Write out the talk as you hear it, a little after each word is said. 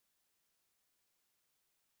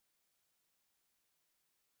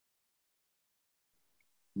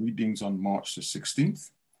Readings on March the 16th,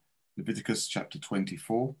 Leviticus chapter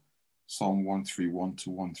 24, Psalm 131 to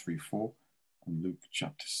 134, and Luke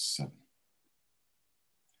chapter 7.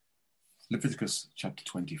 Leviticus chapter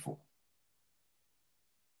 24.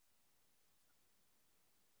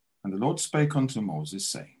 And the Lord spake unto Moses,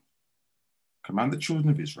 saying, Command the children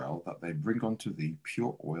of Israel that they bring unto thee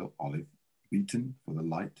pure oil olive, beaten for the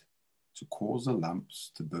light, to cause the lamps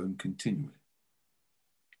to burn continually.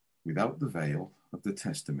 Without the veil of the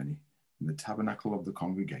testimony in the tabernacle of the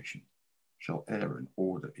congregation shall Aaron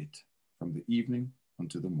order it from the evening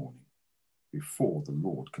unto the morning, before the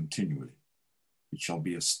Lord continually. It shall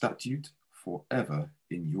be a statute forever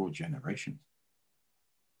in your generations.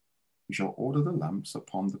 You shall order the lamps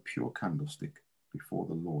upon the pure candlestick before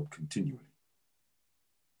the Lord continually.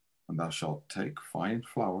 And thou shalt take fine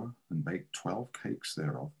flour and bake 12 cakes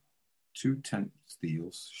thereof. 2 tenth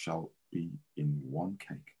deals shall be in 1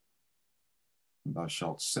 cake. And thou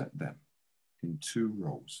shalt set them in 2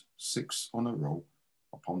 rows, 6 on a row,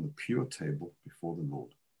 upon the pure table before the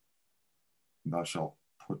Lord. And thou shalt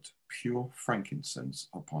put pure frankincense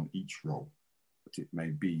upon each row, that it may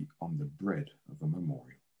be on the bread of a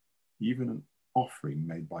memorial, even an offering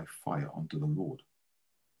made by fire unto the Lord.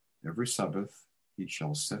 Every Sabbath he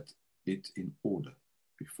shall set it in order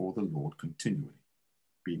before the Lord continually,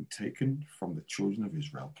 being taken from the children of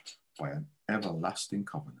Israel by an everlasting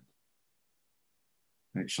covenant.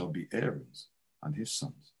 And it shall be Aaron's and his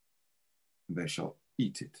sons, and they shall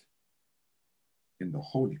eat it in the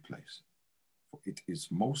holy place, for it is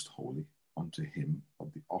most holy unto him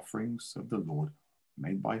of the offerings of the Lord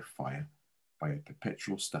made by fire, by a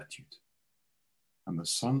perpetual statute. And the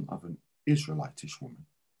son of an Israelitish woman,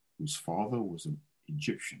 whose father was an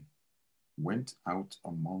Egyptian, went out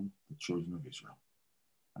among the children of Israel.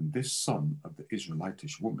 And this son of the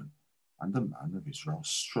Israelitish woman and the man of Israel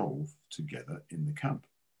strove together in the camp.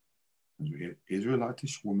 And the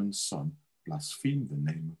Israelitish woman's son blasphemed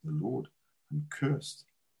the name of the Lord and cursed,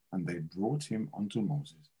 and they brought him unto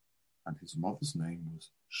Moses. And his mother's name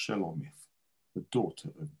was Shelomith, the daughter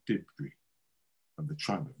of Dibri, of the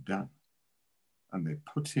tribe of Dan. And they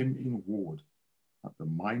put him in ward, that the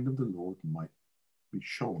mind of the Lord might be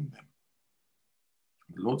shown them.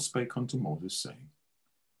 The Lord spake unto Moses, saying,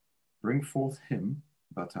 Bring forth him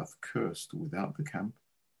that hath cursed without the camp,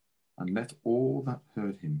 and let all that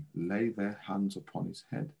heard him lay their hands upon his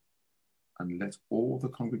head, and let all the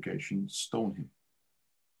congregation stone him.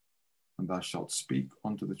 And thou shalt speak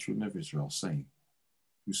unto the children of Israel, saying,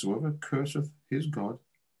 Whosoever curseth his God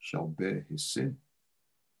shall bear his sin.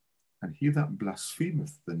 And he that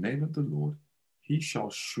blasphemeth the name of the Lord, he shall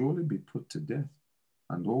surely be put to death,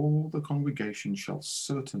 and all the congregation shall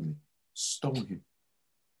certainly stone him,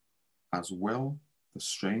 as well the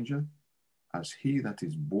stranger as he that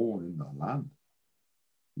is born in the land.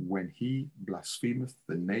 When he blasphemeth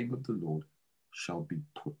the name of the Lord, shall be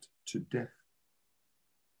put to death.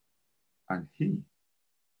 And he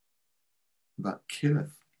that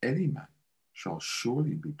killeth any man shall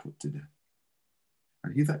surely be put to death.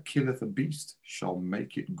 And he that killeth a beast shall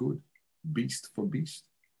make it good, beast for beast.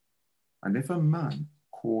 And if a man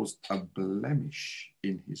cause a blemish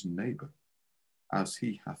in his neighbor, as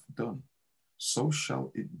he hath done, so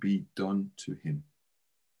shall it be done to him.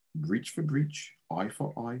 Breach for breach, eye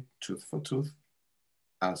for eye, tooth for tooth.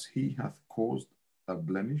 As he hath caused a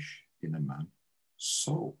blemish in a man,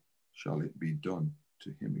 so shall it be done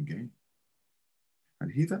to him again.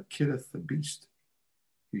 And he that killeth a beast,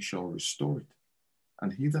 he shall restore it.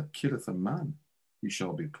 And he that killeth a man, he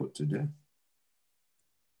shall be put to death.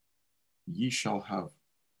 Ye shall have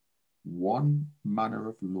one manner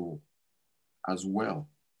of law, as well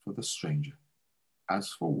for the stranger, as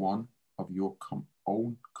for one of your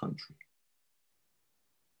own country.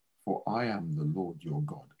 For I am the Lord your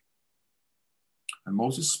God. And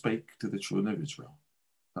Moses spake to the children of Israel,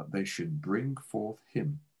 that they should bring forth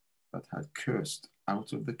him that had cursed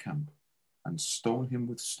out of the camp, and stone him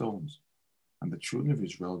with stones. And the children of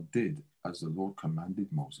Israel did as the Lord commanded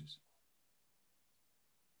Moses.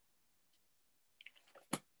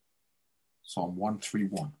 Psalm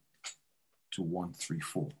 131 to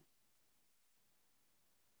 134.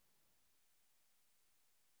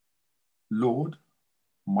 Lord,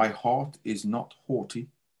 my heart is not haughty,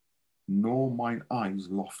 nor mine eyes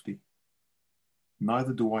lofty.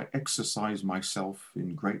 Neither do I exercise myself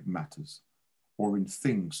in great matters, or in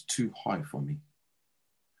things too high for me.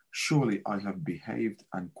 Surely I have behaved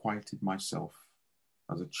and quieted myself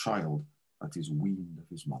as a child that is weaned of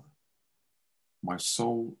his mother. My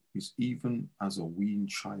soul is even as a weaned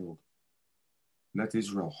child. Let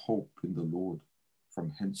Israel hope in the Lord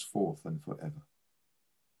from henceforth and forever.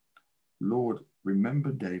 Lord,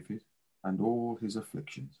 Remember David and all his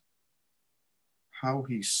afflictions, how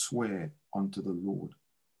he sware unto the Lord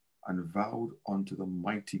and vowed unto the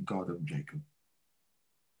mighty God of Jacob.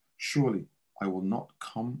 Surely I will not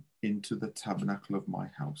come into the tabernacle of my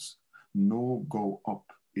house, nor go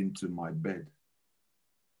up into my bed.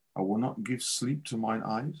 I will not give sleep to mine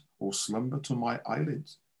eyes, or slumber to my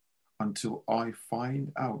eyelids, until I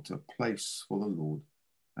find out a place for the Lord,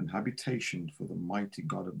 and habitation for the mighty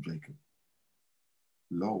God of Jacob.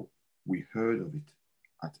 Lo, we heard of it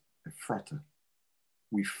at Ephratah.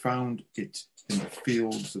 We found it in the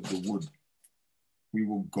fields of the wood. We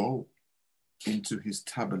will go into his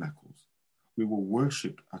tabernacles. We will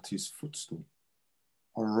worship at his footstool.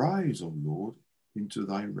 Arise, O Lord, into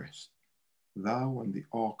thy rest, thou and the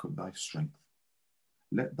ark of thy strength.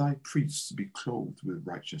 Let thy priests be clothed with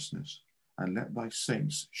righteousness, and let thy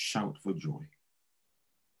saints shout for joy.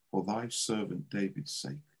 For thy servant David's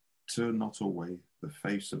sake, turn not away the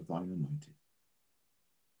face of thine anointed.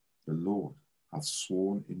 The Lord hath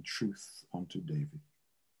sworn in truth unto David.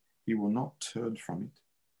 He will not turn from it.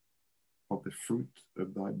 Of the fruit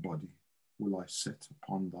of thy body will I set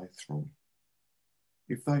upon thy throne.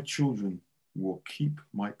 If thy children will keep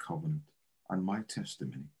my covenant and my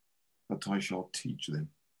testimony, that I shall teach them,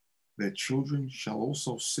 their children shall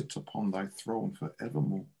also sit upon thy throne for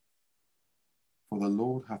evermore. For the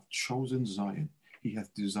Lord hath chosen Zion, he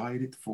hath desired it for